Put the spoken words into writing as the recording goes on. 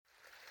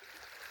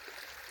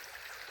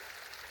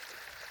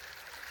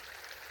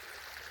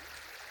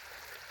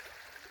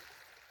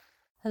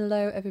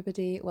Hello,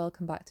 everybody.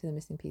 Welcome back to the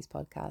Missing Piece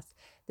podcast.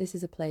 This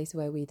is a place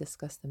where we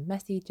discuss the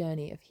messy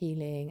journey of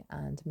healing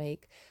and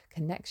make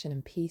connection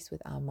and peace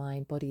with our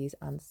mind, bodies,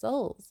 and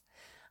souls.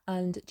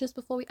 And just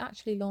before we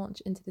actually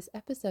launch into this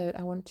episode,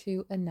 I want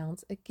to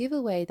announce a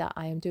giveaway that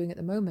I am doing at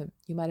the moment.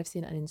 You might have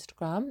seen it on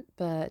Instagram,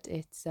 but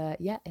it's,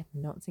 I'm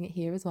announcing it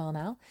here as well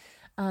now.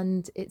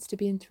 And it's to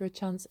be in for a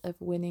chance of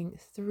winning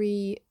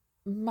 3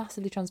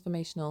 massively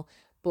transformational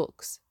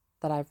books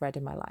that I've read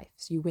in my life.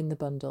 So you win the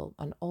bundle,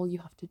 and all you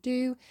have to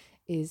do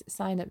is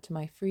sign up to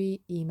my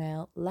free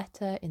email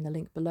letter in the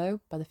link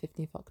below by the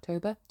 15th of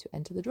October to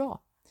enter the draw.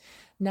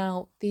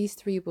 Now, these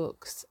 3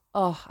 books,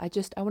 I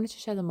wanted to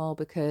share them all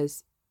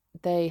because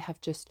they have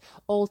just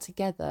all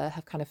together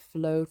have kind of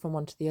flowed from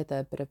one to the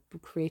other, but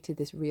have created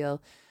this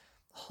real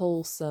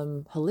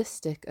wholesome,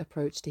 holistic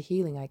approach to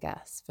healing, I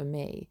guess, for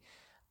me.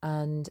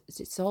 And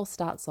it all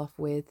starts off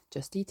with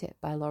Just Eat It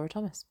by Laura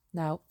Thomas.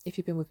 Now, if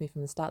you've been with me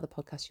from the start of the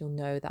podcast, you'll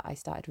know that I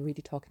started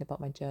really talking about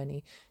my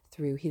journey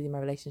through healing my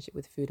relationship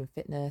with food and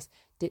fitness,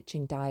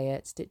 ditching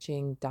diets,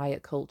 ditching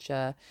diet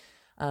culture,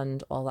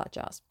 and all that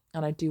jazz.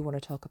 And I do want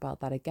to talk about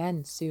that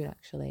again soon,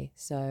 actually.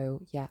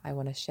 So yeah, I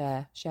want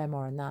to share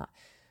more on that.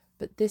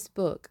 But this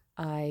book,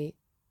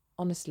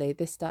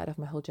 this started off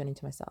my whole journey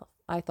to myself.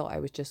 I thought I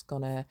was just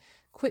gonna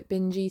quit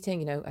binge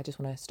eating. I just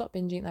want to stop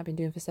binge eating that I've been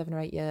doing for 7 or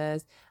 8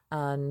 years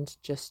and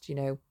just,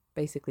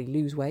 basically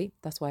lose weight.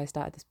 That's why I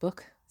started this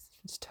book.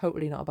 It's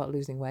totally not about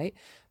losing weight.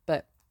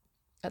 But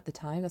at the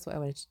time, that's what I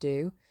wanted to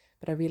do.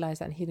 But I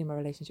realized that in healing my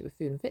relationship with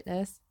food and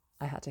fitness,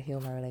 I had to heal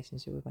my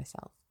relationship with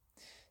myself.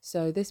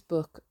 So this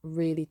book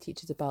really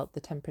teaches about the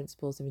 10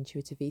 principles of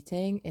intuitive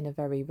eating in a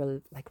very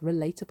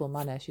relatable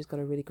manner. She's got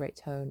a really great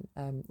tone,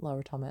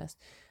 Laura Thomas.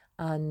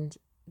 And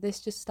this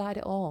just started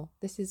it all.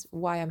 This is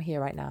why I'm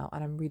here right now,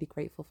 and I'm really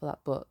grateful for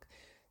that book.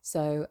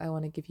 So I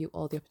want to give you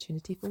all the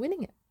opportunity for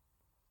winning it.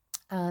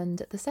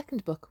 And the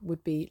second book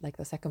would be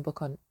the second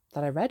book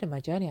that I read in my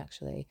journey,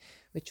 actually,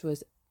 which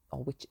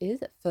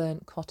is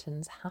Fern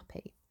Cotton's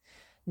Happy.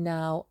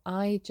 Now,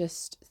 I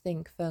just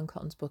think Fern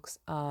Cotton's books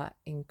are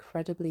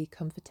incredibly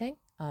comforting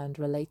and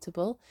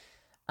relatable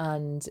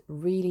and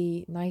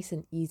really nice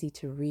and easy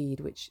to read,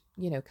 which,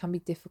 can be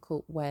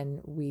difficult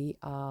when we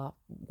are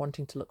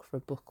wanting to look for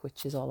a book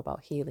which is all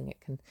about healing. It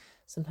can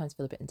sometimes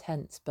feel a bit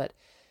intense. But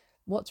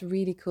what's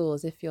really cool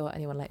is if you're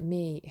anyone like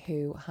me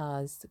who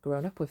has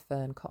grown up with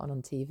Fern Cotton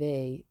on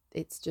TV,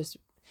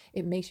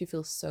 it makes you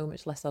feel so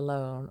much less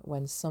alone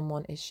when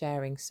someone is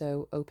sharing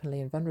so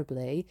openly and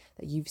vulnerably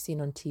that you've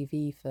seen on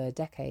TV for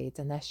decades,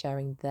 and they're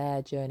sharing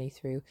their journey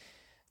through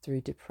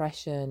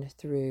depression,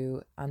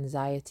 through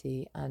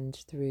anxiety, and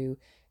through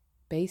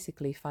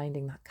basically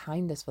finding that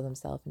kindness for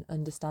themselves and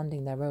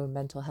understanding their own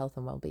mental health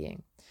and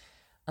well-being.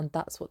 And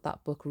that's what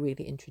that book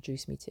really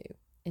introduced me to,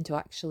 into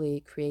actually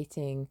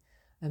creating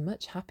a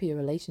much happier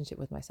relationship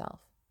with myself.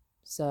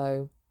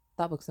 So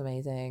that book's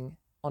amazing.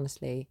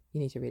 Honestly, you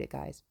need to read it,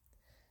 guys.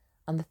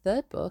 And the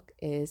third book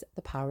is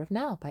The Power of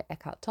Now by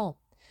Eckhart Tolle.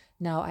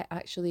 Now, I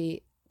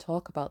actually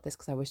talk about this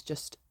because I was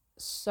just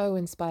so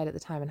inspired at the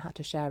time and had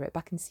to share it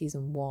back in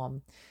season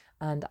 1.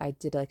 And I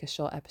did a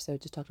short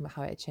episode just talking about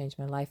how it had changed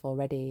my life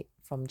already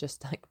from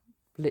just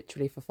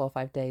literally for 4 or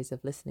 5 days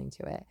of listening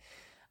to it.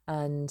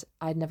 And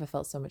I'd never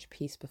felt so much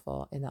peace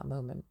before in that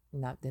moment, in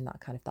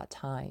that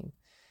time.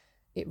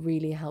 It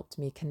really helped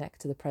me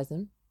connect to the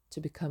present,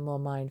 to become more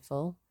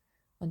mindful,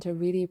 and to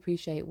really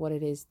appreciate what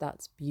it is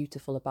that's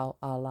beautiful about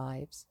our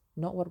lives.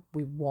 Not what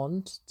we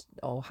want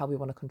or how we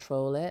want to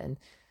control it and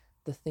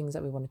the things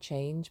that we want to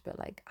change, but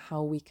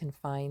how we can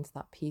find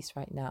that peace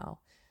right now.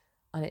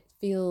 And it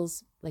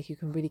feels like you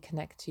can really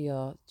connect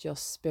to your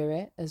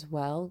spirit as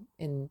well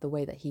in the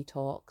way that he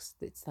talks.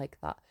 It's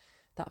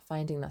that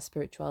finding that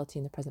spirituality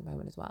in the present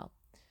moment as well.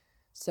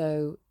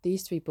 So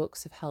these 3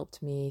 books have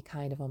helped me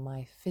kind of on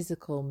my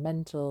physical,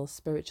 mental,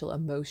 spiritual,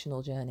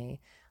 emotional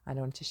journey. And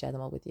I wanted to share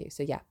them all with you.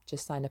 So yeah,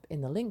 just sign up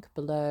in the link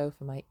below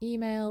for my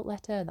email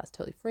letter. That's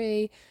totally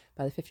free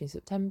by the 15th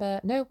of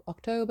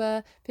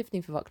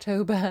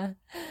October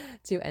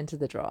to enter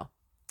the draw.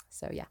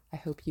 So yeah, I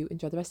hope you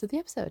enjoy the rest of the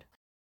episode.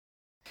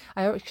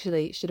 I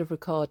actually should have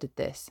recorded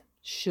this.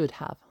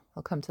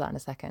 I'll come to that in a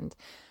second.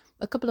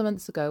 A couple of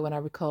months ago when I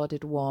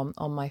recorded one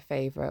on my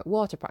favourite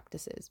water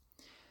practices.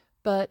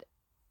 But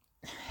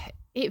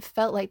it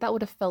felt like that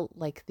would have felt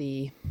like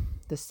the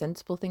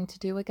sensible thing to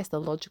do, I guess, the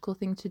logical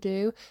thing to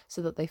do,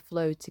 so that they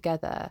flowed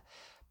together.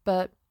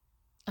 But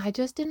I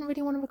just didn't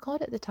really want to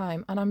record it at the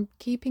time, and I'm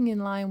keeping in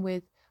line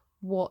with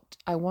what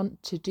I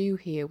want to do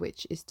here,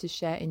 which is to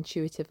share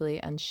intuitively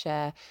and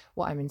share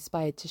what I'm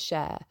inspired to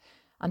share.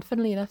 And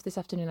funnily enough, this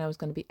afternoon I was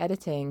going to be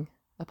editing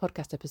a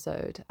podcast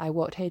episode. I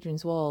walked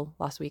Hadrian's Wall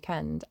last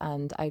weekend,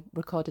 and I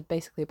recorded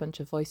basically a bunch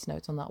of voice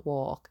notes on that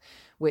walk,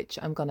 which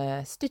I'm going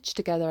to stitch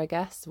together, I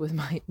guess, with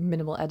my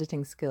minimal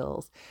editing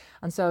skills.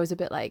 And so I was a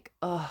bit like,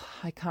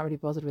 I can't really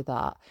bother with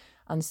that.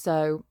 And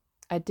so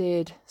I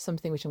did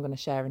something which I'm going to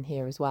share in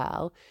here as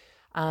well.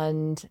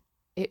 And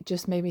it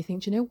just made me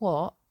think, you know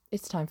what?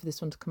 It's time for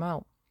this one to come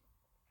out.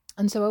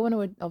 And so I want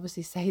to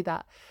obviously say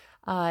that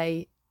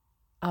I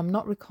I'm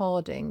not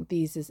recording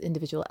these as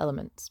individual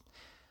elements,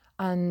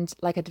 and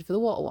like I did for the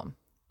water one.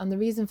 And the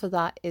reason for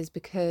that is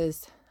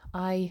because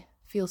I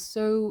feel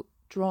so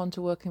drawn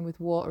to working with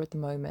water at the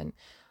moment.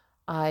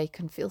 I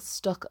can feel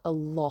stuck a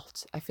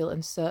lot. I feel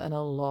uncertain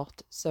a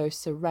lot. So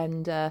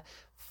surrender,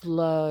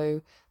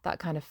 flow, that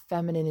kind of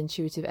feminine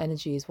intuitive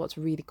energy is what's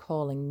really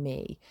calling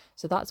me.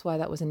 So that's why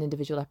that was an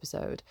individual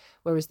episode.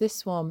 Whereas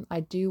this one, I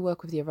do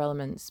work with the other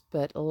elements,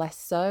 but less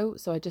so.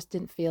 So I just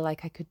didn't feel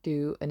like I could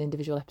do an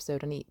individual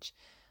episode on each.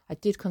 I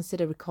did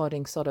consider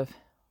recording sort of,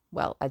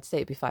 well, I'd say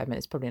it'd be 5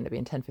 minutes, probably end up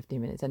being 10, 15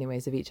 minutes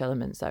anyways of each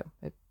element. So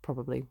it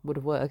probably would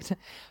have worked.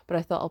 But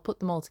I thought I'll put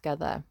them all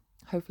together.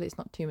 Hopefully it's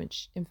not too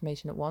much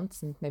information at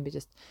once, and maybe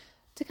just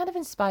to kind of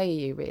inspire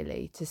you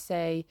really to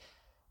say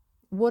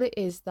what it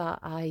is that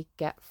I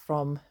get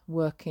from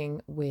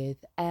working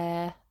with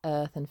air,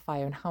 earth and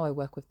fire and how I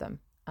work with them.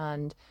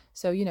 And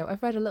so,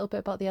 I've read a little bit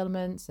about the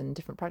elements and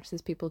different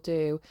practices people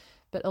do,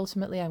 but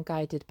ultimately I'm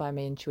guided by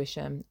my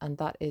intuition, and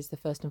that is the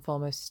first and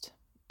foremost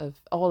of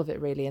all of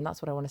it really. And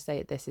that's what I want to say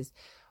at this is,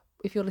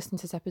 if you're listening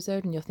to this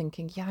episode and you're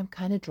thinking, yeah, I'm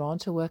kind of drawn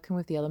to working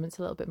with the elements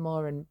a little bit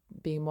more and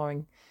being more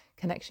in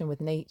connection with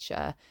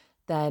nature,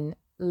 then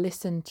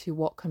listen to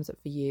what comes up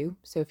for you.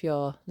 So if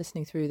you're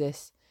listening through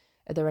this,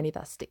 are there any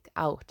that stick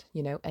out?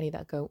 Any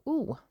that go,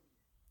 ooh,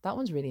 that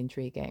one's really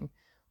intriguing.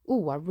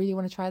 Ooh, I really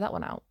want to try that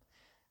one out.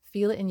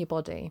 Feel it in your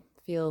body.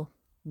 Feel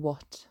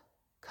what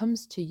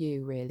comes to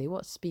you really,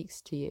 what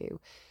speaks to you.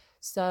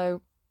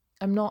 So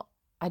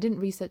I didn't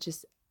research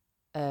this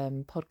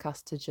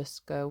podcast to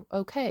just go,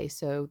 okay,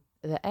 so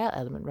the air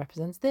element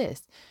represents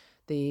this,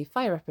 the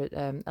fire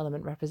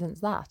element represents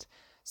that.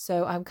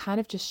 So I'm kind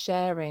of just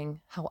sharing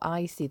how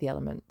I see the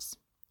elements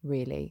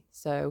really.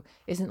 So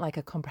it isn't like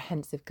a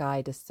comprehensive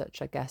guide as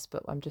such, I guess,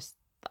 but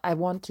I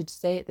wanted to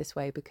say it this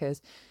way because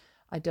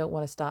I don't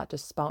want to start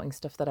just spouting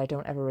stuff that I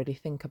don't ever really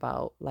think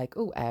about, like,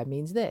 oh, air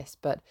means this.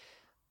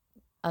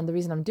 And the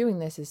reason I'm doing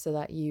this is so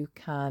that you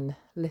can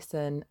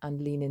listen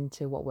and lean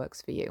into what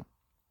works for you.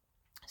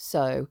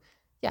 So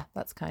yeah,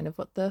 that's kind of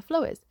what the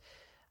flow is.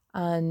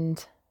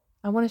 And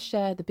I want to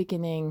share the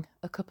beginning,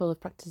 a couple of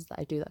practices that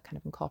I do that kind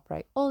of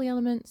incorporate all the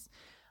elements,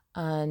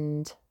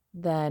 and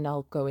then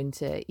I'll go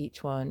into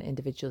each one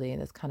individually, and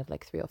there's kind of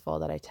like 3 or 4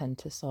 that I tend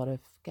to sort of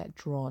get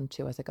drawn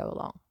to as I go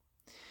along.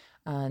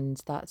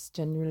 And that's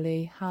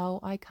generally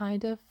how I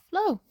kind of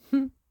flow.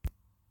 And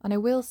I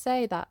will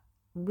say that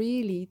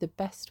really the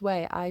best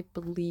way I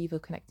believe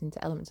of connecting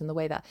to elements, and the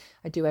way that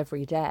I do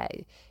every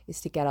day,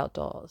 is to get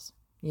outdoors.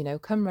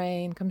 Come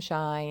rain, come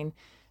shine,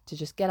 to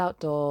just get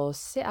outdoors,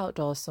 sit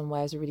outdoors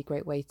somewhere is a really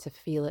great way to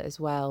feel it as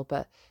well.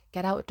 But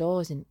get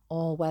outdoors in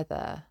all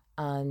weather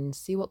and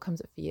see what comes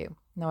up for you.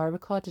 Now, I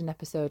recorded an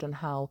episode on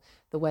how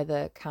the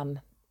weather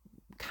can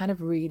kind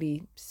of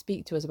really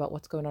speak to us about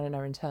what's going on in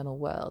our internal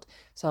world.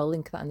 So I'll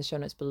link that in the show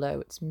notes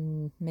below. It's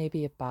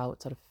maybe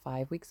about sort of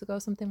 5 weeks ago,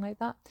 something like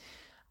that.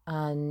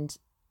 And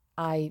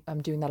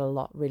I'm doing that a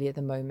lot really at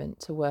the moment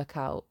to work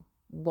out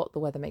what the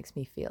weather makes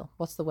me feel.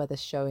 What's the weather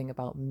showing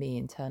about me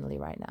internally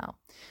right now?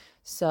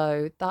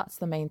 So that's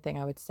the main thing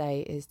I would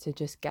say, is to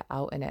just get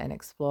out in it and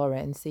explore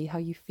it and see how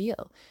you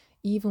feel.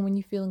 Even when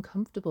you feel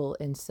uncomfortable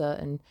in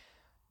certain,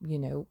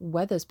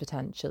 weathers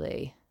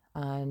potentially,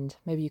 and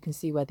maybe you can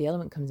see where the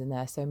element comes in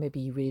there. So maybe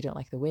you really don't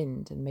like the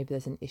wind, and maybe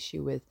there's an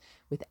issue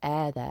with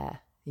air there.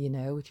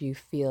 Do you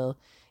feel,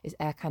 is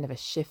air kind of a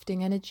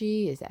shifting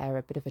energy? Is air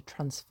a bit of a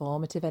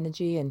transformative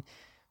energy? And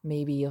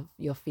maybe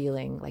you're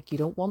feeling like you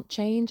don't want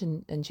change,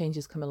 and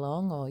changes come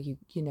along, or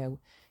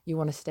you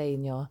want to stay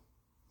in your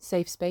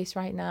safe space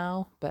right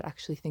now, but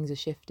actually things are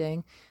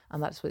shifting,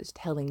 and that's what it's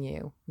telling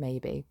you.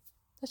 Maybe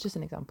that's just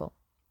an example.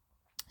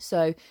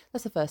 So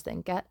that's the first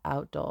thing, get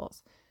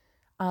outdoors.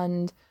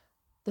 And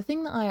the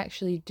thing that I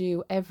actually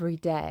do every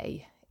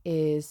day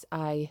is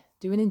I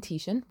do an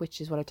intuition, which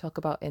is what I talk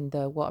about in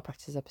the water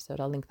practice episode.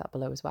 I'll link that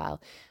below as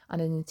well.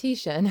 And an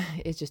intuition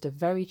is just a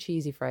very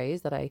cheesy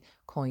phrase that I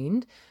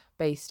coined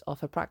based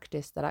off a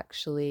practice that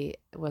actually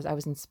I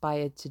was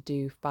inspired to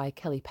do by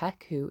Kelly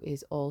Peck, who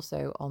is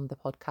also on the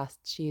podcast.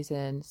 She's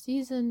in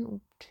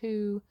season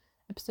 2,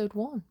 episode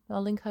 1.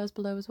 I'll link hers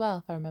below as well,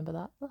 if I remember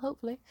that, well,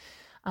 hopefully.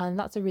 And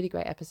that's a really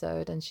great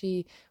episode. And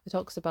she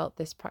talks about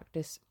this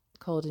practice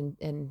called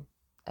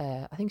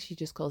I think she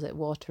just calls it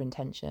water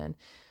intention,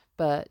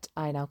 but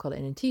I now call it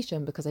an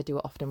intuition because I do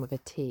it often with a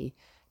tea.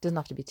 It doesn't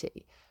have to be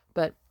tea,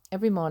 but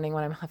every morning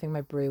when I'm having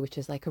my brew, which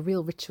is like a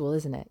real ritual,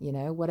 isn't it?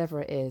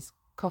 Whatever it is.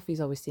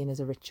 Coffee's always seen as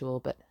a ritual,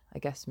 but I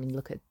guess,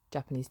 look at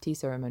Japanese tea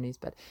ceremonies,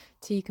 but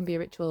tea can be a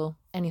ritual.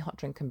 Any hot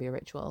drink can be a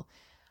ritual.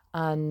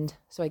 And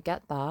so I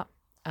get that,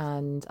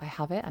 and I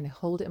have it, and I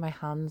hold it in my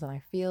hands, and I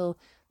feel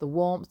the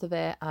warmth of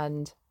it.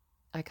 And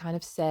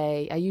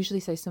I usually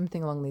say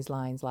something along these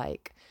lines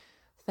like,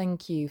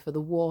 thank you for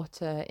the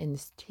water in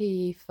this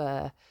tea,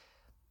 for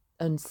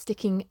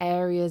unsticking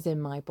areas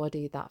in my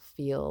body that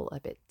feel a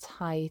bit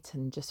tight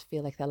and just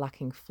feel like they're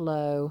lacking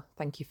flow.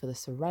 Thank you for the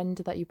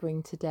surrender that you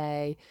bring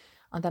today.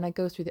 And then I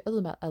go through the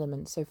other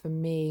elements. So for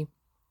me,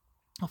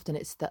 Often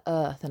it's the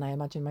earth, and I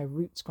imagine my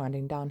roots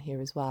grounding down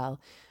here as well.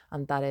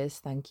 And that is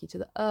thank you to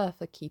the earth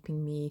for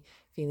keeping me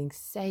feeling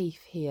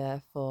safe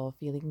here, for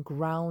feeling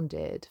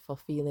grounded, for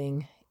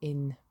feeling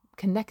in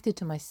connected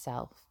to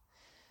myself.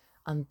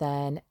 And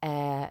then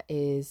air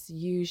is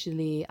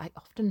usually, I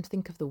often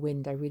think of the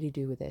wind, I really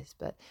do with this,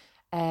 but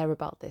air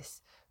about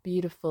this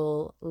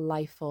beautiful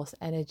life force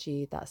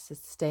energy that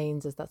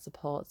sustains us, that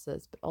supports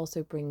us, but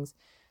also brings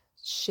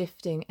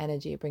shifting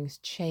energy. It brings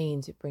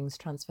change, it brings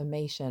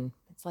transformation.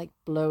 It's like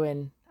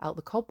blowing out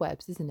the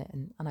cobwebs, isn't it?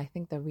 And I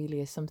think there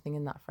really is something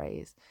in that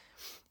phrase.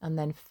 And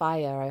then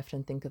fire, I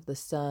often think of the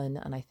sun,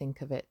 and I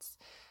think of its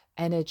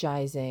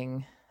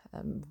energizing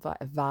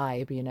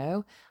vibe, you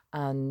know,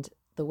 and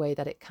the way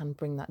that it can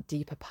bring that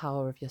deeper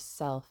power of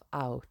yourself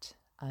out,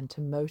 and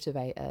to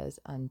motivate us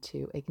and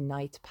to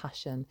ignite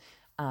passion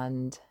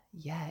and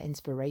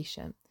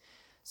inspiration.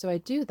 So I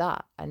do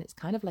that, and it's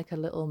kind of like a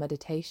little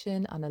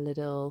meditation and a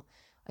little,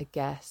 I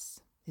guess,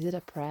 is it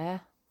a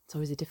prayer? It's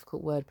always a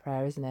difficult word,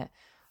 prayer, isn't it?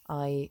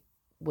 I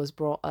was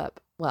brought up,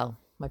 well,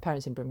 my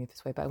parents didn't bring me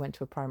this way, but I went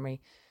to a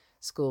primary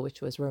school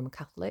which was Roman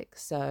Catholic.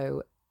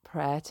 So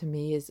prayer to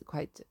me is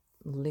quite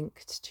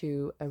linked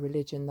to a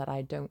religion that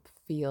I don't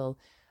feel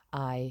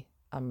I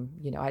am,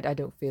 I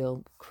don't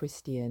feel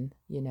Christian,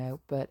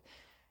 but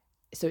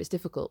so it's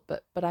difficult,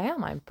 but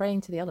I'm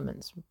praying to the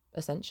elements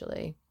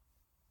essentially.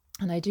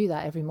 And I do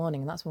that every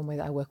morning, and that's one way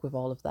that I work with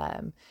all of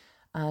them.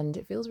 And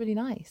it feels really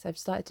nice. I've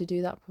started to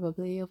do that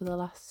probably over the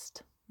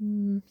last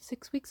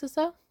 6 weeks or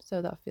so.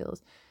 So that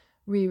feels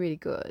really, really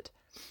good.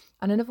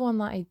 And another one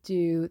that I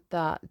do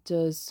that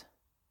does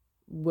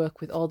work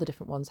with all the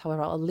different ones.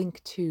 However, I'll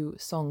link 2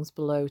 songs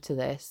below to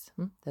this.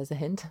 There's a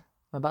hint.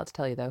 I'm about to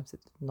tell you though, so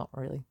it's not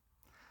really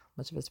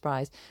much of a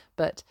surprise.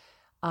 But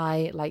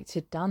I like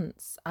to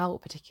dance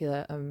out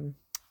particular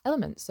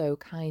elements. So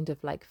kind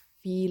of like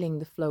feeling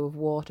the flow of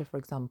water, for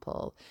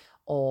example,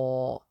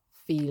 or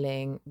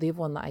feeling the other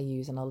one that I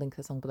use, and I'll link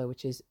the song below,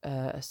 which is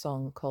a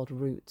song called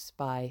Roots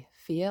by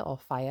Fia or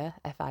Fire,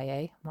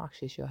 F-I-A. I'm not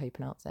actually sure how you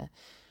pronounce it.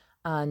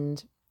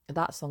 And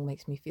that song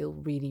makes me feel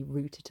really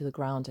rooted to the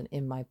ground and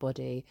in my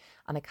body.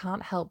 And I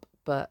can't help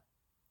but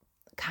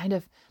kind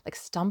of like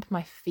stamp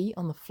my feet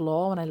on the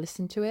floor when I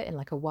listen to it in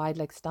like a wide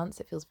leg stance.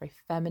 It feels very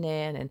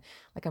feminine and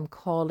like I'm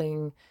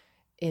calling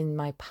in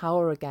my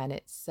power again.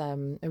 It's a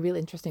real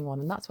interesting one,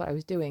 and that's what I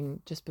was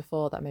doing just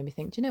before. That made me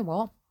think, do you know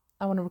what,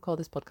 I want to record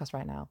this podcast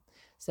right now.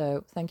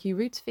 So thank you,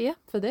 Roots Fear,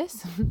 for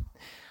this.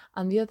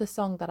 And the other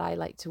song that I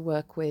like to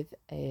work with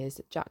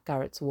is Jack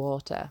Garrett's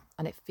Water,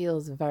 and it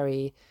feels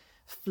very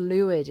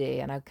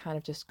fluidy, and I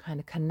kind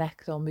of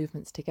connect all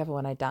movements together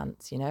when I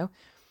dance,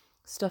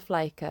 stuff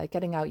like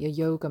getting out your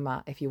yoga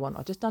mat if you want,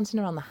 or just dancing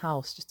around the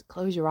house. Just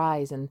close your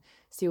eyes and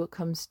see what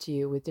comes to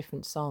you with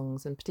different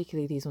songs, and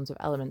particularly these ones of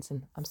elements.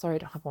 And I'm sorry I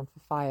don't have one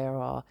for fire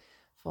or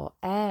for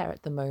air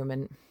at the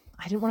moment.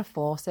 I didn't want to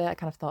force it. I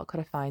kind of thought, could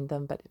I find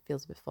them? But it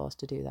feels a bit forced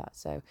to do that.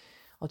 So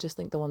I'll just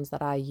link the ones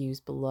that I use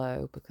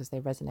below because they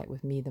resonate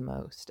with me the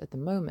most at the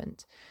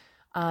moment.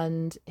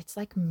 And it's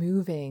like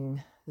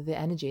moving the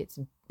energy.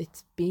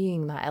 It's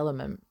being that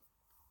element,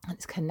 and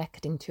it's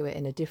connecting to it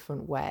in a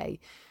different way.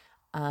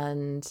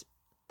 And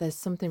there's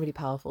something really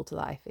powerful to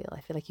that. I feel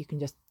like you can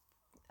just,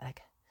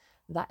 like,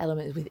 that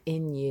element is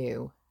within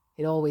you.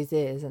 It always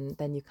is. And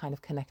then you kind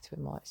of connect to it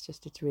more.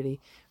 It's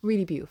really,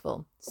 really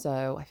beautiful.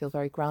 So I feel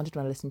very grounded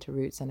when I listen to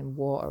Roots, and in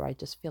water, I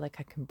just feel like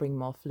I can bring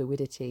more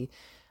fluidity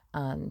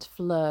and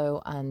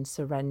flow and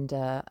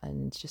surrender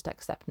and just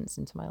acceptance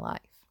into my life.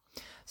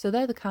 So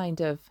they're the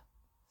kind of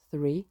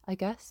 3, I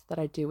guess, that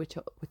I do, which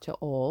are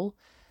all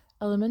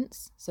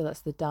elements. So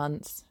that's the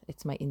dance,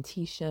 it's my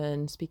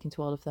intuition, speaking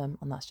to all of them,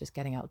 and that's just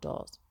getting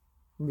outdoors.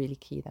 Really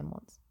key them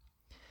ones.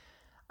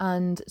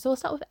 And so I'll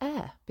start with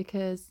air,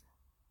 because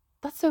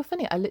that's so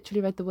funny. I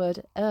literally read the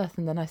word earth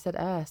and then I said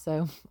air,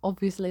 so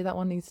obviously that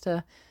one needs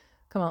to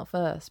come out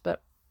first.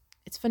 But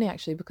it's funny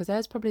actually, because air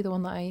is probably the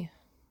one that I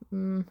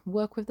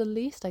work with the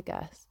least, I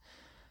guess.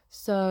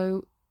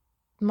 So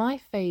my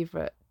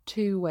favorite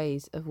 2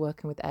 ways of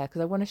working with air,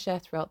 because I want to share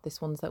throughout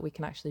this ones that we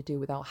can actually do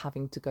without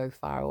having to go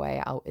far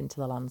away out into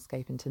the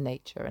landscape, into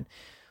nature and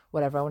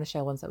whatever. I want to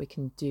share ones that we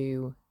can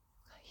do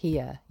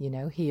here,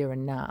 here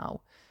and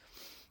now.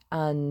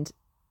 And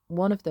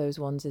one of those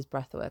ones is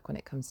breathwork when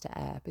it comes to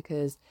air,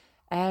 because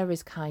air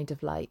is kind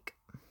of like,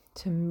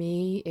 to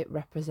me, it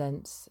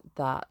represents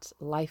that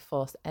life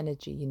force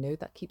energy,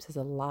 that keeps us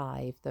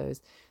alive, the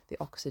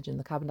oxygen,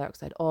 the carbon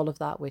dioxide, all of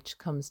that which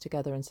comes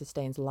together and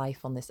sustains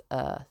life on this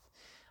earth.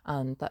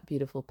 And that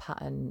beautiful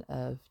pattern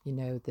of,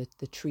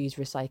 the trees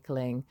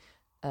recycling.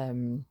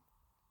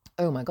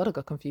 Oh my God, I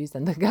got confused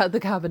then. The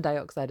carbon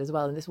dioxide as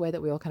well. And this way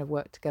that we all kind of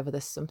work together,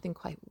 there's something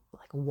quite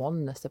like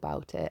oneness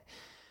about it.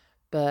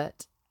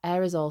 But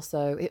air is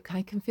also, it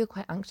can feel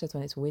quite anxious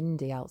when it's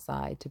windy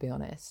outside, to be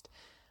honest.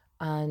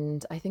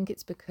 And I think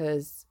it's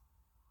because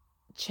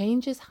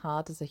change is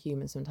hard as a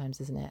human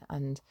sometimes, isn't it?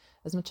 And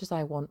as much as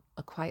I want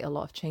quite a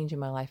lot of change in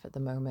my life at the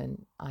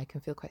moment, I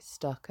can feel quite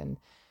stuck. And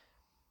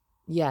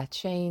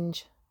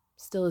change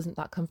still isn't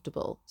that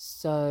comfortable.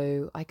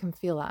 So I can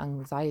feel that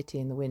anxiety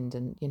in the wind,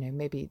 and, you know,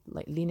 maybe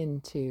like lean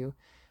into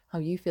how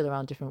you feel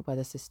around different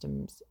weather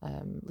systems.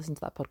 Listen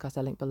to that podcast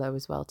I linked below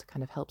as well to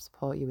kind of help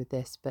support you with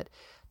this. But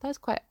that's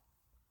quite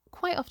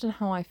often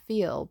how I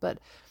feel. But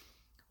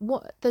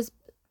there's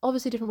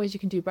obviously different ways you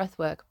can do breath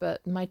work,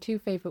 but my two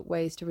favorite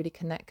ways to really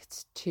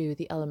connect to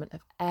the element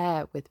of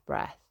air with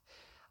breath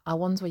are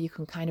ones where you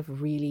can kind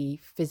of really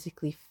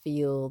physically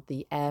feel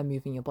the air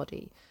moving your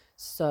body.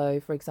 So,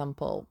 for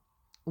example,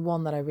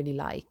 one that I really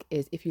like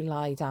is if you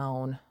lie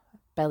down,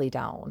 belly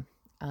down,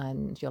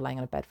 and you're lying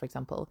on a bed, for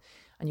example,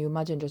 and you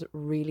imagine just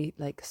really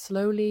like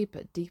slowly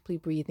but deeply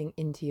breathing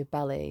into your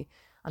belly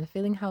and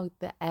feeling how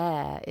the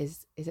air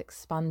is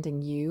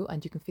expanding you,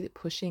 and you can feel it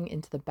pushing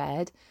into the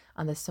bed,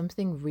 and there's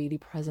something really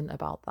present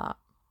about that.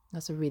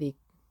 That's a really,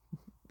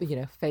 you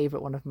know,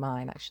 favorite one of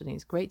mine, actually.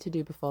 It's great to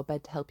do before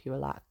bed to help you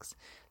relax.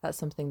 That's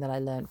something that I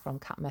learned from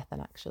Kat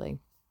Methan, actually,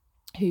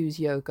 whose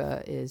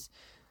yoga is,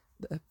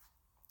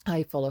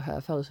 I follow her,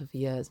 I've followed her for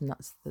years, and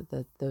that's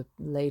the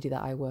lady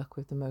that I work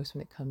with the most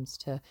when it comes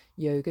to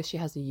yoga. She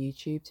has a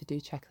YouTube, so do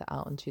check that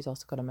out, and she's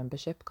also got a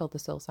membership called the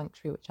Soul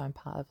Sanctuary, which I'm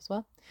part of as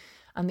well.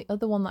 And the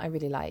other one that I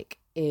really like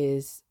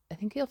is, I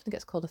think it often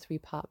gets called a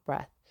 3-part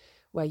breath,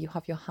 where you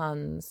have your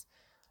hands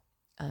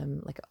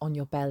like on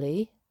your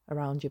belly,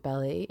 around your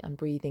belly, and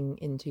breathing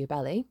into your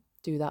belly.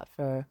 Do that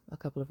for a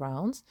couple of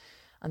rounds,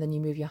 and then you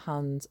move your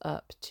hands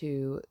up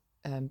to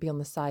be on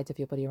the sides of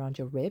your body around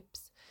your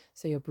ribs,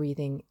 so you're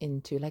breathing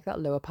into like that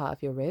lower part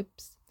of your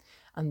ribs,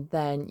 and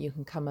then you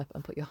can come up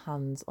and put your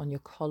hands on your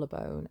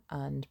collarbone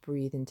and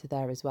breathe into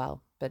there as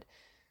well. But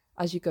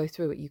as you go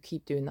through it, you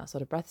keep doing that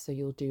sort of breath. So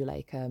you'll do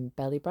like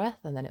belly breath,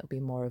 and then it'll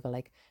be more of a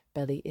like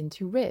belly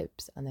into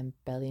ribs, and then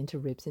belly into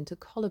ribs into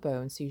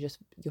collarbone. So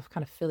you're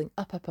kind of filling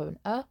up and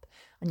up,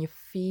 and you're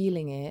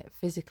feeling it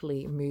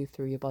physically move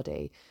through your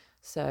body.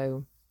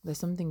 So there's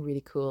something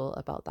really cool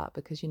about that,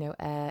 because, you know,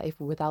 air, if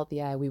without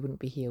the air we wouldn't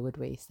be here, would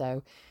we?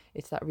 So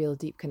it's that real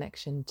deep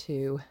connection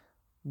to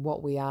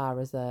what we are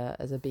as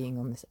a being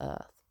on this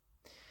earth.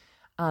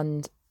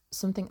 And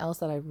something else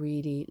that I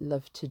really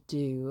love to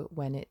do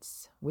when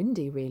it's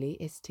windy, really,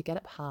 is to get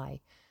up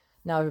high.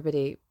 Now,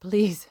 everybody,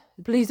 please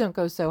don't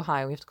go so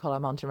high we have to call our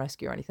mountain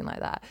rescue or anything like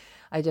that.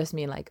 I just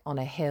mean like on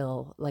a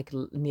hill, like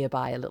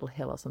nearby a little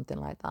hill or something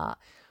like that.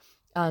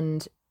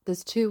 And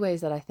there's two ways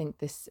that I think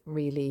this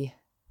really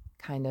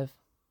kind of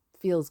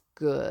feels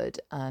good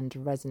and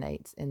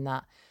resonates, in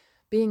that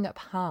being up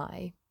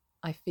high,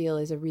 I feel,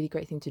 is a really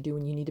great thing to do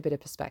when you need a bit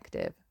of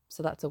perspective.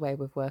 So that's a way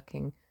of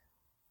working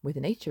with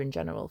nature in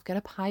general. Get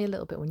up high a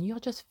little bit when you're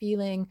just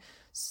feeling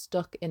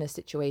stuck in a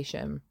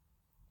situation.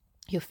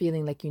 You're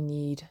feeling like you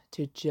need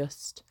to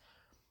just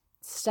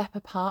step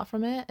apart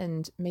from it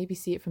and maybe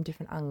see it from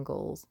different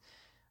angles.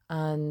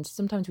 And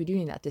sometimes we do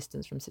need that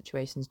distance from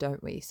situations,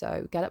 don't we?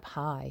 So get up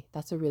high.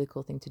 That's a really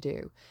cool thing to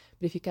do.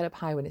 But if you get up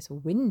high when it's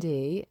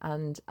windy,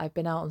 and I've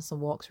been out on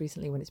some walks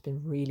recently when it's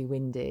been really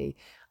windy,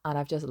 and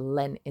I've just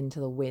leant into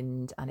the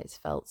wind, and it's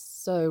felt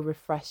so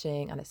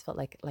refreshing, and it's felt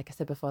like I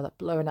said before, that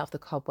blowing out the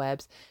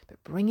cobwebs,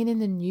 but bringing in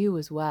the new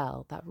as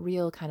well, that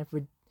real kind of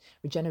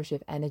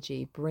regenerative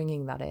energy,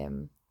 bringing that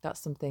in.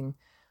 That's something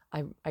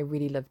I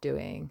really love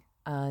doing.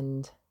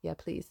 And yeah,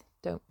 please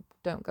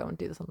don't go and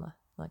do this on the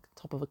like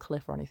top of a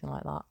cliff or anything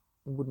like that.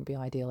 It wouldn't be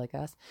ideal, I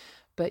guess.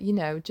 But, you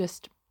know,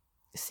 just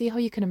see how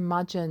you can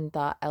imagine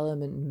that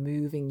element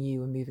moving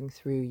you and moving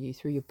through you,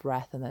 through your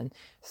breath and then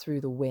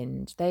through the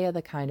wind. They are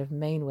the kind of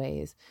main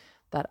ways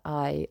that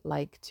I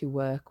like to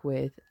work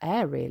with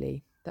air,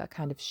 really, that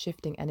kind of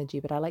shifting energy.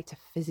 But I like to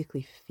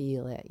physically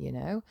feel it, you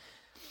know.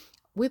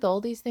 With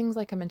all these things,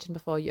 like I mentioned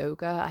before,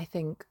 yoga, I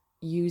think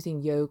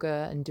using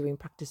yoga and doing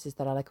practices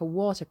that are like a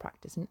water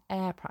practice, an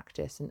air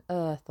practice, an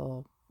earth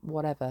or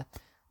whatever,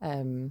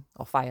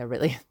 or fire,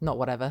 really, not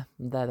whatever,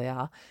 there they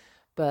are.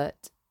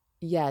 But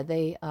yeah,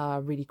 they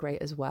are really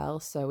great as well.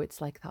 So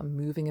it's like that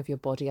moving of your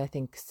body, I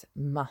think, is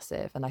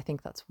massive. And I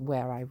think that's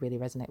where I really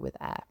resonate with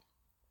air.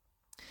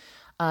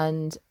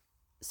 And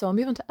so I'll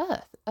move on to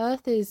earth.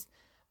 Earth is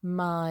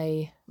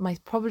my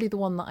probably the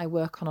one that I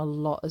work on a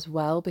lot as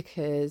well,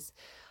 because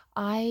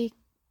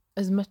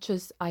as much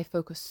as I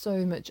focus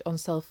so much on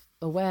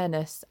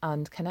self-awareness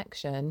and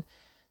connection,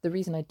 the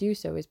reason I do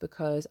so is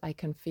because I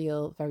can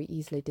feel very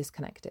easily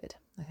disconnected.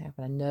 I think I've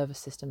got a nervous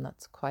system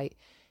that's quite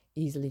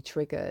easily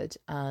triggered.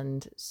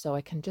 And so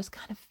I can just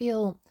kind of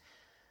feel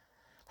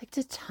like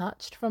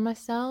detached from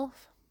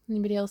myself.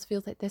 Anybody else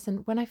feels like this?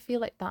 And when I feel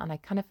like that,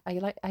 and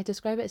I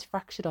describe it as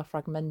fractured or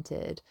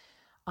fragmented,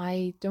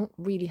 I don't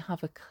really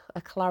have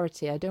a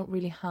clarity. I don't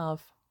really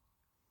have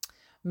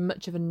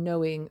much of a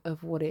knowing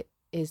of what it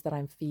is that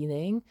I'm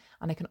feeling.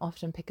 And I can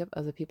often pick up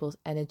other people's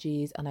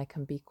energies, and I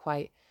can be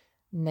quite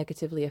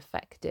negatively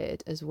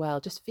affected as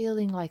well, just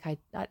feeling like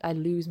I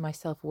lose my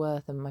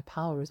self-worth and my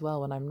power as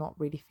well when I'm not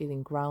really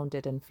feeling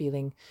grounded and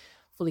feeling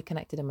fully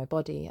connected in my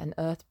body. And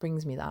earth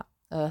brings me that.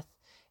 Earth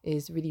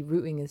is really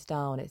rooting us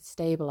down. It's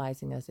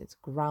stabilizing us, it's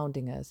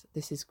grounding us.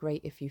 This is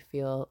great if you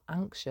feel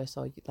anxious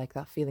or like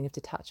that feeling of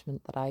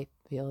detachment that I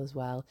feel as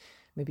well.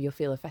 Maybe you'll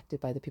feel affected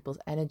by the people's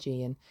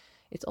energy. And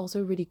it's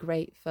also really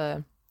great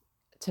for,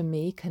 to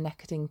me,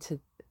 connecting to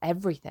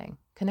everything,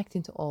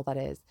 connecting to all that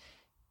is.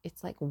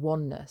 It's like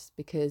oneness,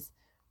 because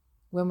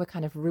when we're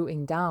kind of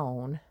rooting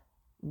down,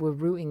 we're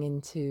rooting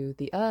into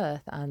the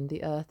earth, and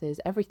the earth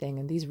is everything,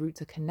 and these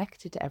roots are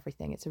connected to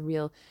everything. It's a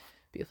real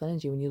beautiful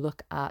energy. When you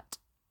look at,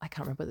 I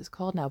can't remember what it's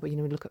called now, but you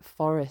know, we look at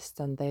forests,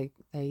 and they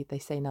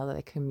say now that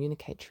they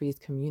communicate, trees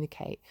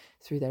communicate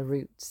through their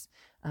roots,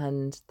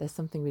 and there's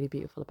something really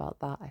beautiful about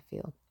that, I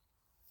feel.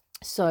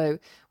 So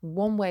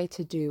one way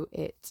to do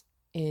it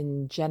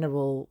in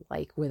general,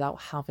 like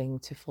without having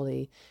to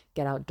fully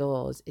get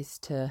outdoors, is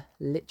to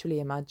literally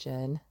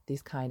imagine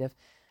these kind of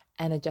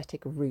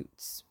energetic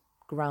roots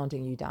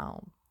grounding you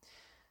down.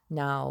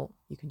 Now,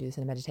 you can do this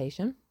in a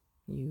meditation.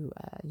 You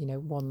know,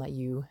 one that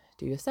you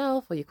do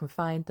yourself, or you can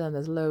find them.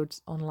 There's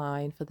loads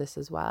online for this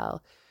as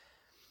well.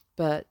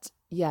 But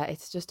yeah,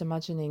 it's just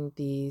imagining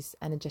these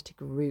energetic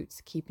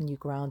roots keeping you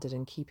grounded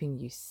and keeping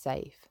you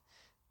safe.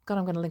 God,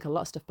 I'm going to link a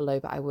lot of stuff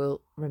below, but I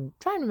will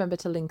try and remember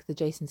to link the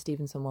Jason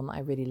Stevenson one that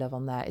I really love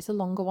on there. It's a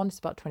longer one. It's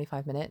about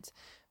 25 minutes,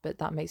 but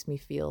that makes me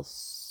feel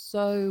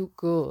so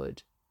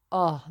good.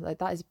 Oh, like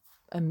that is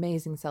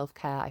amazing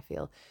self-care, I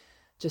feel.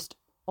 Just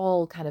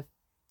all kind of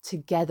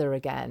together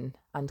again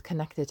and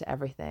connected to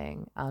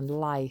everything and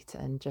light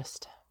and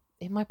just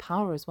in my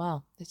power as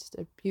well. It's just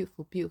a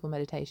beautiful, beautiful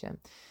meditation.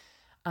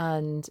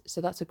 And so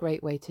that's a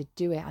great way to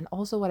do it. And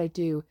also what I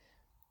do,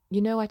 you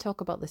know, I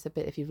talk about this a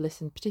bit if you've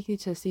listened, particularly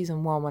to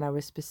season 1 when I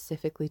was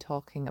specifically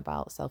talking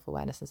about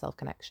self-awareness and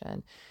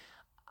self-connection.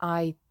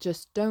 I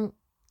just don't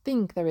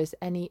think there is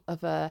any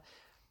other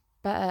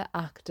better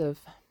act of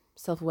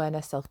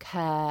self-awareness,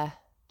 self-care,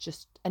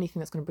 just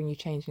anything that's going to bring you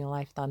change in your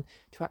life than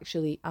to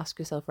actually ask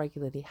yourself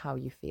regularly how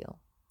you feel.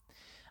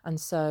 And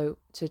so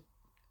to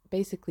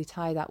basically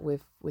tie that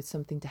with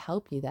something to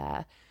help you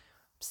there,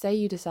 say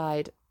you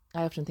decide,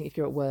 I often think if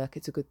you're at work,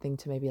 it's a good thing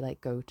to maybe like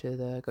go to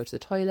the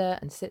toilet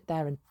and sit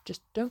there and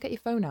just don't get your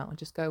phone out and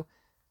just go,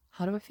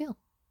 how do I feel?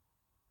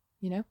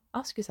 You know,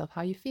 ask yourself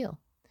how you feel.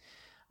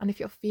 And if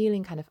you're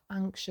feeling kind of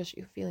anxious,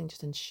 you're feeling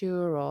just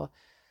unsure or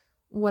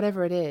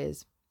whatever it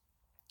is,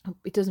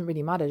 it doesn't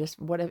really matter.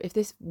 Just whatever, if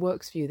this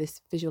works for you,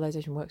 this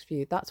visualization works for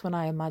you, that's when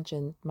I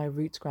imagine my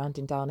roots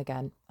grounding down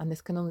again. And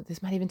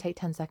this might even take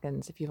 10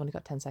 seconds if you've only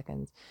got 10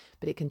 seconds,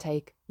 but it can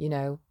take, you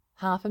know,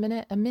 half a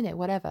minute,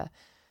 whatever.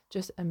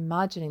 Just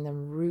imagining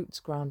them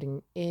roots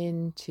grounding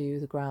into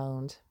the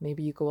ground.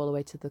 Maybe you go all the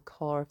way to the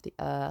core of the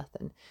earth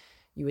and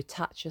you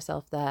attach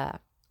yourself there.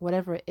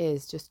 Whatever it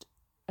is, just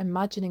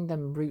imagining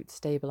them roots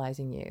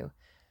stabilizing you.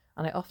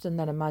 And I often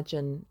then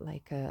imagine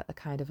like a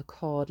kind of a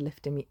cord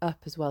lifting me up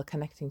as well,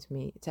 connecting to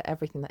me, to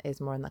everything that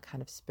is more in that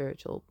kind of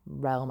spiritual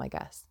realm, I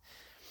guess.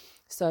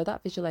 So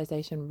that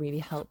visualization really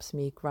helps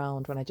me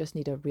ground when I just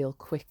need a real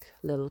quick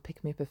little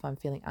pick me up if I'm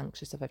feeling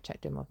anxious, if I've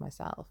checked in with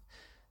myself.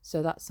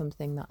 So that's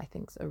something that I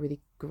think is a really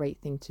great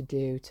thing to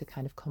do, to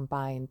kind of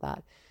combine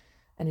that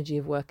energy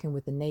of working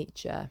with the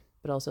nature,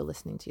 but also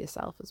listening to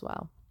yourself as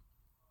well.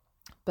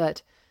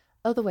 But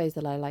other ways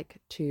that I like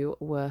to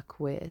work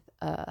with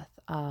earth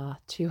are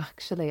to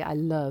actually, I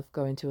love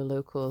going to a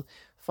local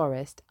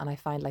forest and I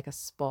find like a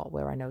spot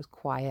where I know is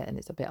quiet and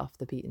it's a bit off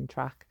the beaten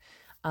track,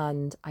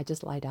 and I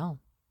just lie down.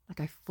 Like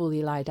I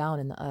fully lie down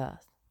in the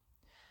earth.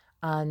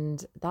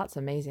 And that's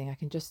amazing. I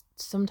can just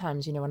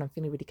sometimes, you know, when I'm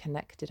feeling really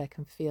connected, I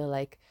can feel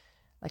like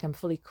I'm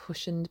fully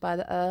cushioned by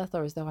the earth,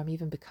 or as though I'm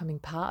even becoming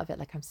part of it,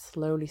 like I'm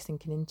slowly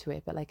sinking into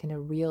it, but like in a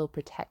real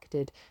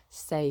protected,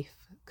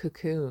 safe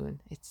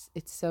cocoon. It's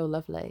so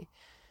lovely.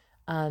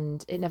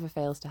 And it never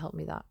fails to help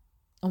me that.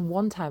 And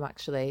one time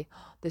actually,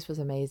 this was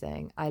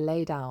amazing. I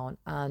lay down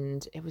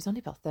and it was only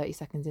about 30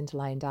 seconds into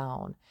lying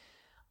down.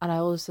 And I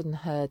all of a sudden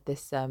heard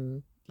this,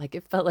 like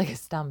it felt like a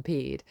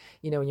stampede,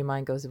 you know, when your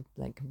mind goes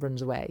like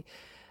runs away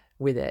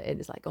with it. And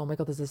it's like, oh my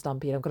God, there's a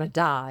stampede. I'm going to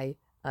die.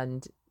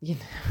 And, you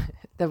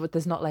know,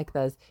 there's not like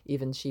there's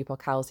even sheep or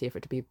cows here for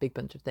it to be a big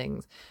bunch of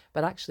things.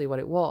 But actually what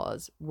it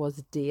was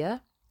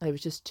deer. It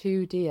was just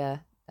 2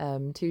 deer,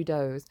 2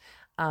 does.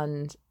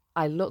 And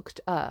I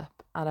looked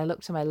up and I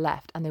looked to my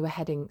left and they were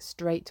heading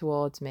straight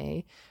towards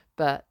me,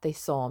 but they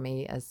saw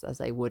me as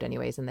they would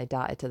anyways, and they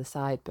darted to the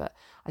side. But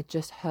I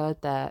just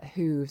heard their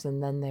hooves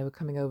and then they were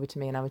coming over to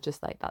me, and I was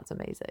just like, that's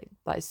amazing.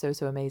 That is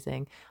so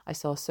amazing. I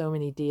saw so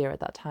many deer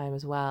at that time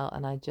as well,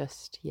 and I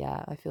just,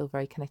 yeah, I feel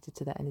very connected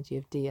to the energy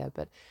of deer.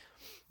 But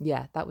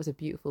yeah, that was a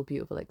beautiful,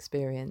 beautiful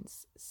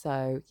experience.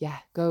 So yeah,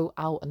 go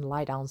out and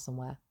lie down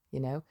somewhere,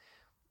 you know,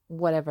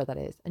 whatever that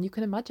is. And you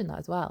can imagine that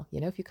as well.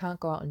 You know, if you can't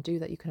go out and do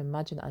that, you can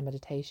imagine that in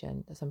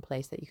meditation, there's some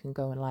place that you can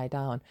go and lie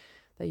down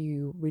that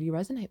you really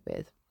resonate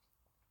with.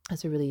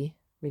 That's a really,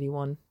 really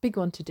big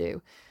one to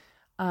do.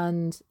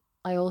 And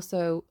I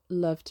also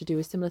love to do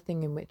a similar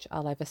thing in which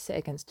I'll either sit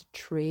against a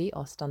tree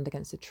or stand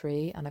against a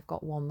tree. And I've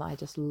got one that I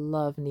just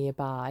love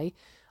nearby.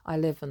 I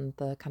live in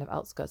the kind of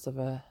outskirts of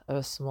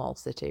a small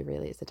city,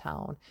 really. It's a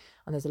town,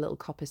 and there's a little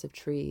coppice of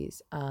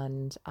trees,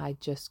 and I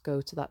just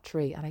go to that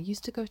tree, and I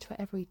used to go to it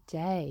every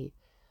day,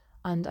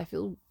 and I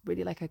feel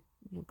really like I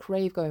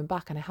crave going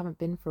back, and I haven't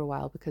been for a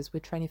while because we're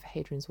training for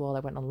Hadrian's Wall.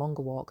 I went on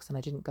longer walks and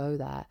I didn't go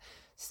there,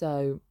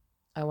 so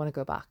I want to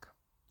go back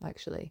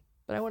actually.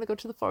 But I want to go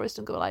to the forest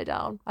and go lie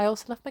down. I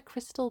also left my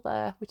crystal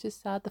there, which is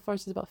sad. The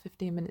forest is about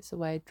 15 minutes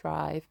away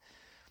drive.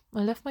 I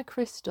left my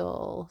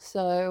crystal,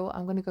 so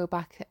I'm going to go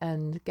back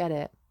and get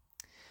it.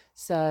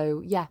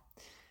 So yeah,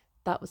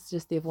 that was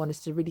just the other one,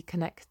 is to really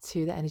connect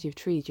to the energy of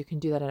trees. You can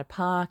do that in a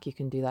park. You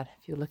can do that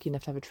if you're lucky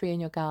enough to have a tree in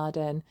your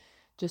garden.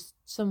 Just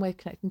some way of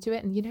connecting to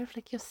it. And if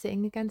like you're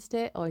sitting against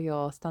it or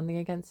you're standing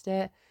against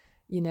it,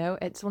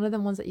 it's one of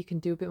them ones that you can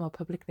do a bit more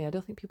publicly. I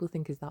don't think people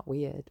think is that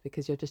weird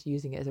because you're just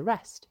using it as a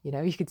rest.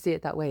 You could see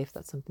it that way if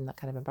that's something that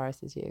kind of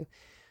embarrasses you.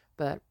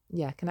 But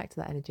yeah, connect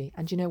to that energy.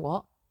 And you know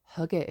what?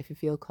 Hug it if you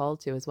feel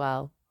called to as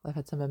well. I've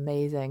had some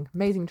amazing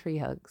tree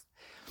hugs.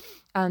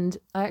 And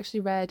I actually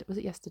read, was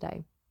it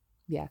yesterday?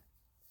 Yeah.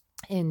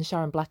 In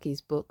Sharon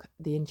Blackie's book,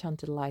 The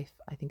Enchanted Life,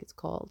 I think it's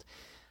called,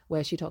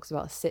 where she talks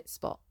about a sit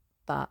spot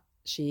that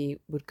she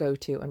would go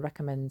to and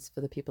recommends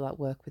for the people that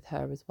work with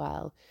her as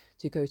well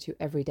to go to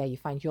every day. You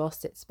find your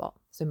sit spot.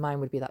 So mine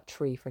would be that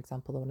tree, for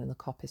example, the one in the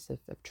coppice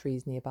of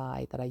trees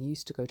nearby that I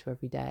used to go to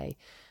every day.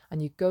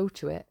 And you go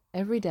to it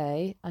every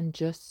day and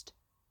just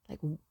like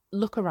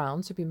look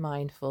around, so be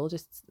mindful.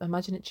 Just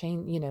imagine it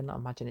change, not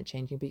imagine it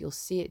changing, but you'll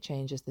see it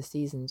change as the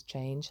seasons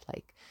change,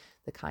 like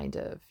the kind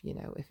of,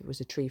 if it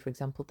was a tree, for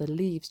example, the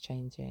leaves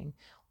changing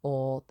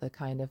or the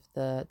kind of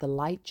the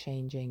light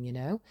changing,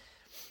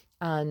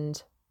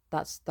 and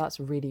that's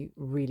really,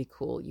 really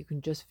cool. You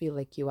can just feel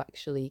like you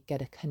actually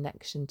get a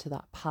connection to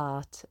that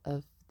part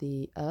of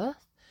the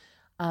earth.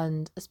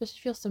 And especially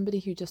if you're somebody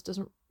who just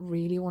doesn't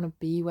really want to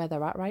be where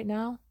they're at right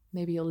now,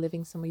 maybe you're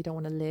living somewhere you don't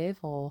want to live,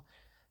 or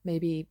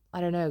maybe, I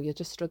don't know, you're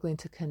just struggling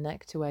to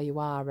connect to where you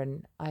are.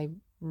 And I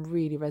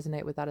really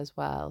resonate with that as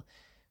well,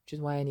 which is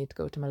why I need to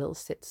go to my little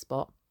sit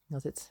spot,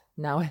 because it's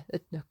now a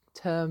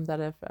term that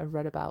I've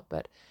read about.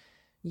 But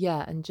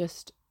yeah, and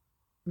just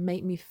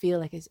make me feel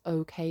like it's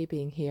okay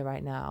being here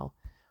right now.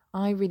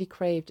 I really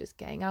crave just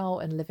getting out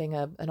and living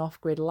an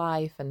off-grid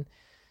life and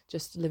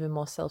just living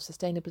more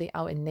self-sustainably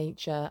out in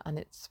nature. And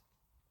it's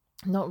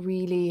not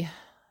really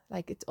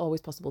like, it's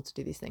always possible to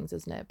do these things,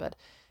 isn't it? But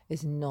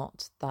it's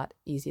not that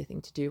easy a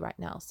thing to do right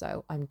now.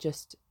 So I'm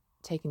just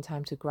taking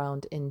time to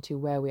ground into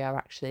where we are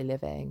actually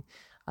living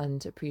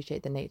and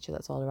appreciate the nature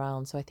that's all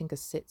around. So I think a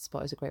sit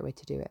spot is a great way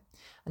to do it.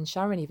 And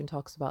Sharon even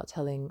talks about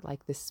telling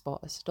like this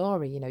spot a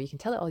story. You can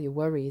tell it all your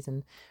worries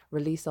and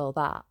release all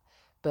that,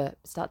 but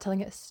start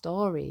telling it a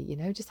story,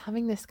 just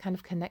having this kind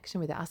of connection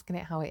with it, asking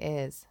it how it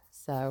is.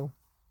 So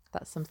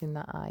that's something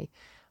that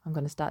I'm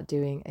going to start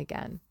doing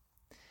again.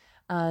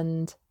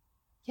 And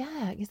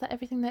yeah, is that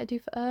everything that I do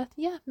for Earth?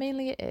 Yeah,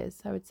 mainly it is,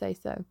 I would say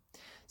so.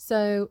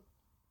 So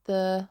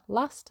the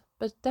last,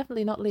 but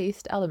definitely not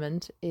least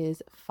element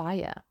is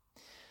fire.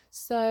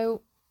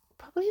 So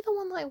probably the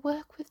one that I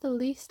work with the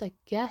least, I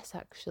guess,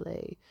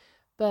 actually.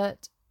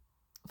 But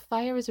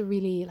fire is a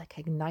really like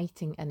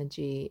igniting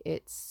energy.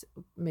 It's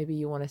maybe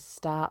you want to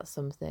start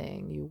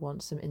something, you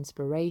want some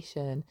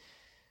inspiration,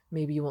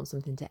 maybe you want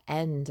something to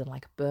end and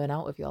like burn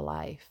out of your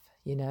life,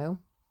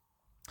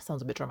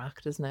 Sounds a bit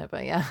dramatic, doesn't it?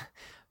 But yeah,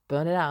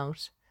 burn it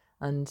out.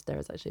 And there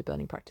is actually a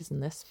burning practice in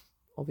this,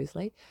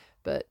 obviously.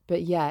 But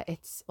yeah,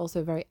 it's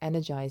also very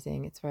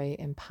energizing. It's very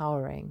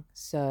empowering.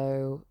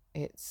 So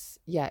it's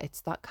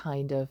that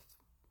kind of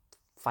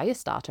fire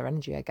starter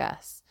energy, I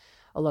guess,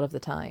 a lot of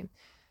the time.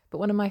 But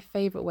one of my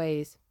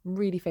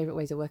really favorite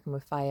ways of working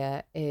with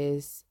fire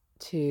is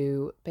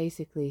to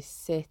basically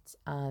sit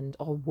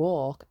or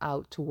walk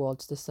out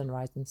towards the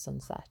sunrise and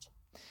sunset,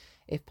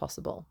 if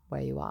possible,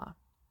 where you are.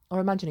 Or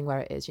imagining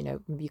where it is,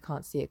 maybe you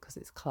can't see it because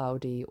it's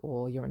cloudy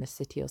or you're in a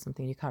city or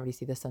something, you can't really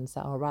see the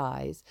sunset or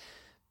rise,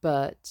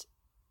 but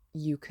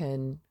you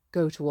can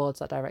go towards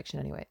that direction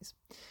anyways.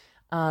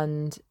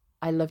 And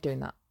I love doing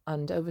that.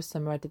 And over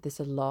summer I did this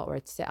a lot, where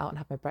I'd sit out and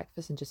have my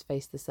breakfast and just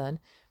face the sun.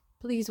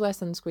 Please wear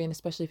sunscreen,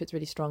 especially if it's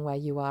really strong where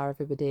you are,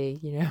 everybody,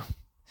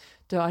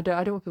 I don't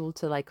want people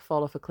to like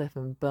fall off a cliff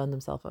and burn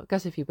themselves up. I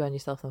guess if you burn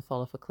yourself and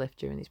fall off a cliff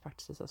during these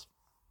practices,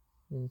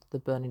 the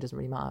burning doesn't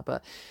really matter.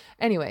 But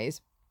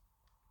anyways,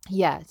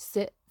 yeah,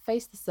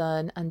 face the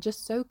sun and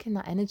just soak in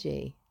that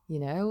energy.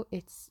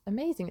 It's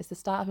amazing. It's the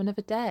start of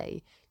another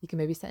day. You can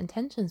maybe set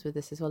intentions with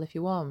this as well if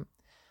you want.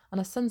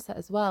 And a sunset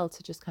as well,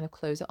 to just kind of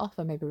close it off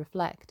and maybe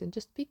reflect and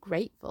just be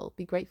grateful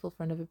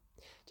for another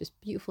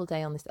just beautiful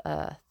day on this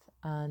earth.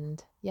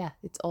 And yeah,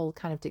 it's all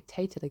kind of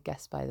dictated, I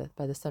guess, by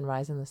the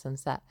sunrise and the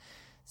sunset.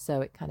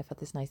 So it kind of had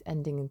this nice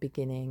ending and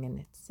beginning,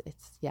 and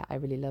it's yeah, I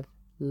really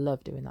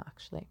love doing that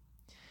actually.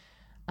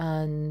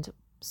 And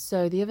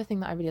so the other thing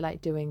that I really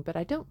like doing, but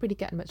I don't really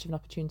get much of an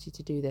opportunity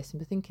to do this, and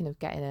we're thinking of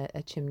getting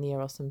a chimney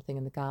or something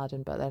in the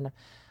garden, but then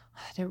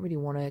I don't really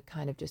want to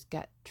kind of just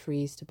get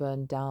trees to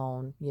burn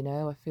down,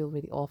 I feel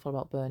really awful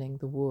about burning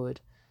the wood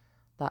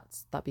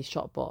that'd be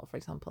shot bought, for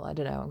example. I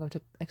don't know. I'm going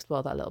to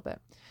explore that a little bit.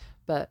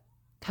 But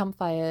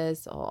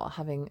campfires or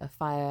having a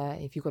fire,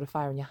 if you've got a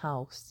fire in your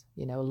house,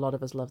 a lot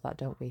of us love that,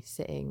 don't we?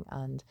 Sitting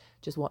and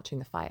just watching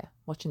the fire,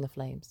 watching the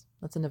flames.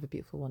 That's another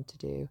beautiful one to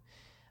do.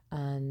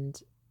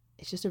 And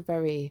it's just you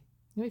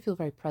feel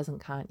very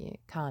present, can't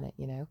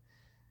it?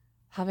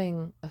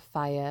 Having a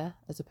fire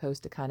as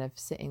opposed to kind of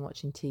sitting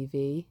watching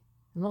TV.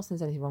 I'm not saying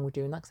there's anything wrong with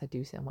doing that, because I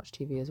do sit and watch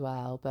TV as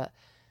well, but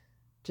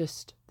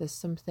just there's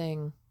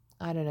something,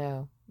 I don't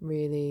know,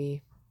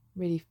 really,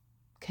 really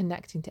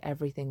connecting to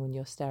everything when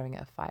you're staring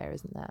at a fire,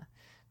 isn't there?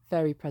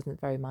 Very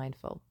present, very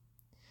mindful.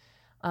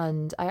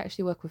 And I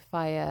actually work with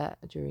fire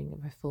during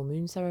my full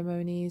moon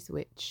ceremonies,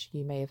 which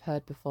you may have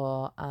heard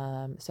before.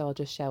 So I'll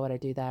just share what I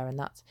do there. And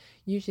that's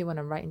usually when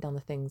I'm writing down the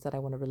things that I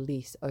want to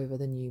release over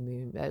the new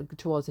moon,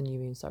 towards the new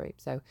moon, sorry.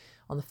 So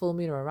on the full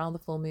moon or around the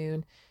full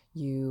moon,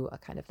 you are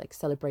kind of like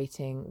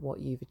celebrating what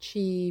you've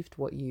achieved,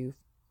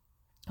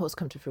 what's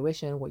come to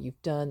fruition, what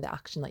you've done, the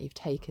action that you've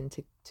taken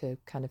to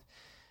kind of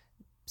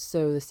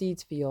sow the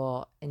seeds for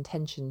your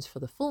intentions for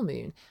the full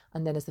moon.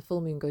 And then as the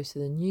full moon goes to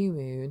the new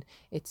moon,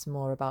 it's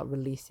more about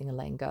releasing and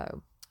letting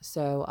go.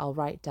 So I'll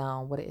write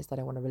down what it is that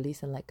I want to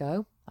release and let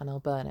go, and I'll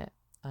burn it.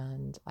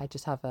 And I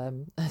just have a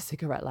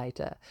cigarette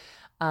lighter,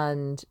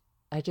 and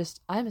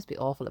I must be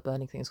awful at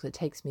burning things, because it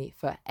takes me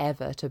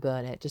forever to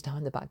burn it just down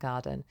in the back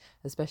garden,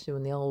 especially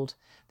when the old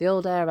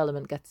air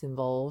element gets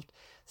involved.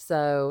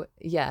 So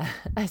yeah,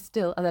 and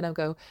then I'll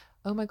go,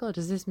 oh my God,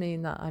 does this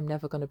mean that I'm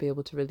never going to be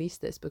able to release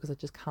this, because I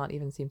just can't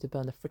even seem to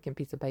burn the freaking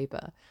piece of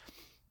paper?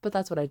 But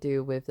that's what I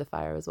do with the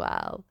fire as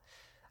well.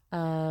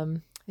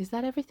 Is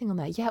that everything on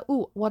there? Yeah.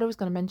 Oh, what I was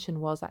going to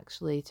mention was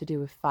actually to do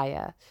with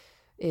fire,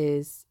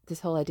 is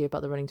this whole idea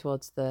about the running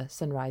towards the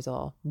sunrise,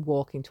 or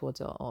walking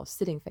towards it, or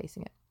sitting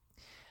facing it.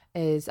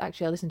 Is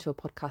actually, I listened to a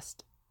podcast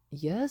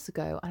years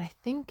ago, and I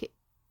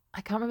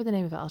can't remember the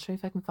name of it. I'll show you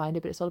if I can find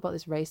it, but it's all about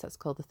this race that's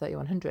called the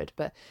 3100.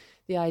 But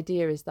the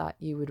idea is that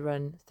you would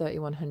run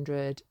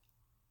 3100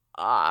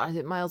 is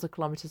it miles or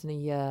kilometers in a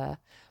year?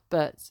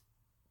 But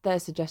their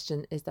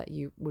suggestion is that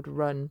you would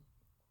run,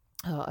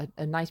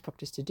 a nice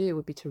practice to do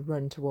would be to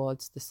run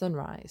towards the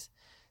sunrise.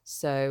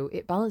 So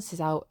it balances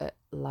out at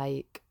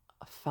like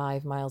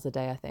 5 miles a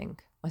day, I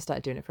think. I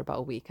started doing it for about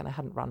a week, and I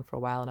hadn't run for a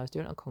while, and I was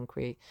doing it on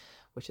concrete,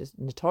 which has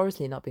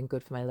notoriously not been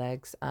good for my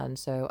legs. And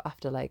so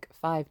after like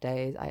 5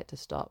 days, I had to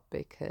stop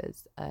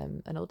because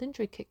an old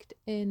injury kicked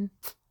in.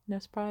 No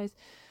surprise.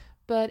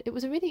 But it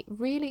was a really,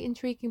 really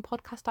intriguing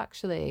podcast,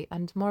 actually,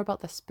 and more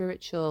about the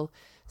spiritual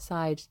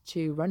side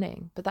to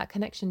running, but that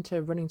connection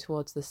to running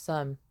towards the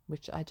sun,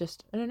 which I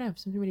don't know,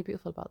 something really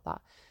beautiful about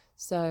that.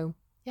 So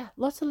yeah,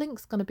 lots of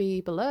links going to be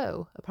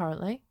below,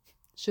 apparently,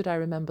 should I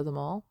remember them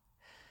all.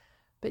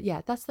 But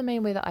yeah, that's the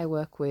main way that I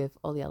work with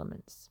all the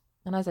elements.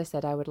 And as I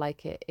said, I would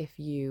like it if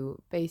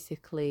you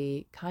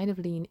basically kind of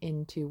lean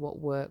into what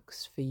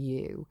works for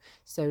you.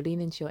 So lean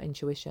into your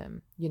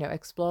intuition,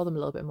 explore them a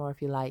little bit more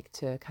if you like,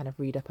 to kind of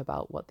read up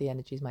about what the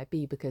energies might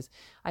be, because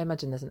I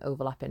imagine there's an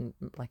overlap in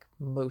like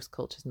most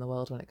cultures in the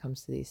world when it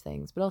comes to these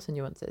things, but also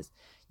nuances.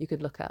 You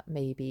could look at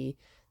maybe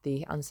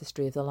the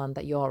ancestry of the land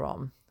that you're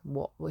on,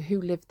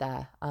 who lived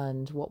there,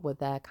 and what were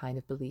their kind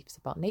of beliefs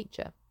about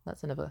nature.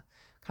 That's another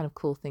kind of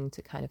cool thing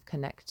to kind of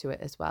connect to it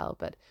as well.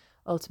 But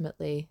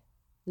ultimately,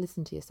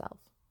 listen to yourself.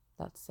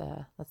 That's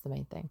the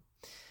main thing.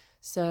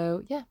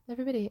 So yeah,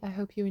 everybody, I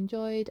hope you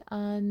enjoyed.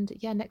 And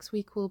yeah, next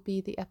week will be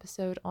the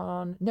episode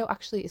on, no,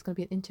 actually it's going to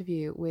be an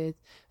interview with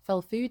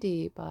Fel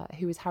Foodie,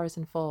 who is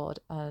Harrison Ford.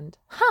 And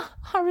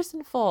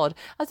Harrison Ford,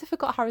 as if I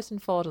got Harrison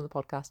Ford on the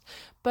podcast.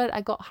 But I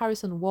got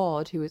Harrison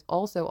Ward, who is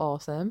also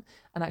awesome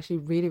and actually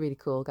really, really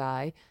cool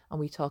guy. And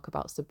we talk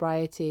about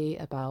sobriety,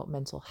 about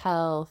mental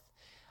health.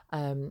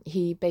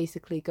 He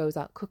basically goes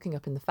out cooking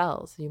up in the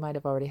fells. You might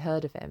have already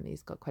heard of him.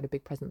 He's got quite a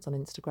big presence on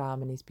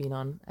Instagram, and he's been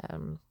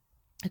on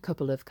a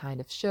couple of kind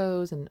of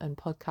shows and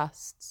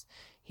podcasts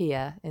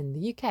here in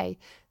the UK.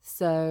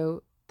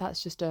 So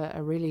that's just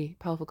a really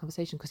powerful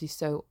conversation, because he's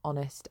so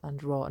honest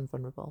and raw and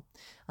vulnerable.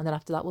 And then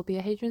after that will be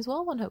a Hadrian's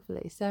Wall one,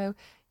 hopefully. So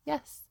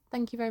yes,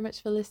 thank you very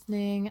much for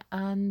listening.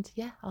 And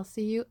yeah, I'll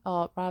see you,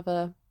 or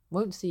rather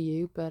won't see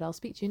you, but I'll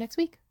speak to you next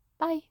week.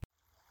 Bye.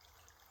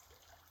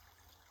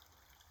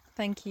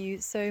 Thank you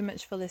so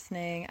much for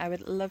listening. I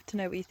would love to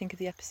know what you think of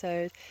the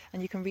episode,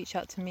 and you can reach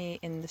out to me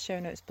in the show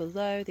notes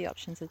below. The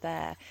options are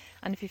there.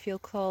 And if you feel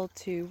called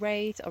to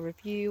rate or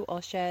review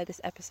or share this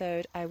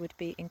episode, I would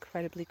be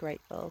incredibly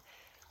grateful.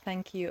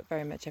 Thank you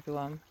very much,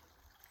 everyone.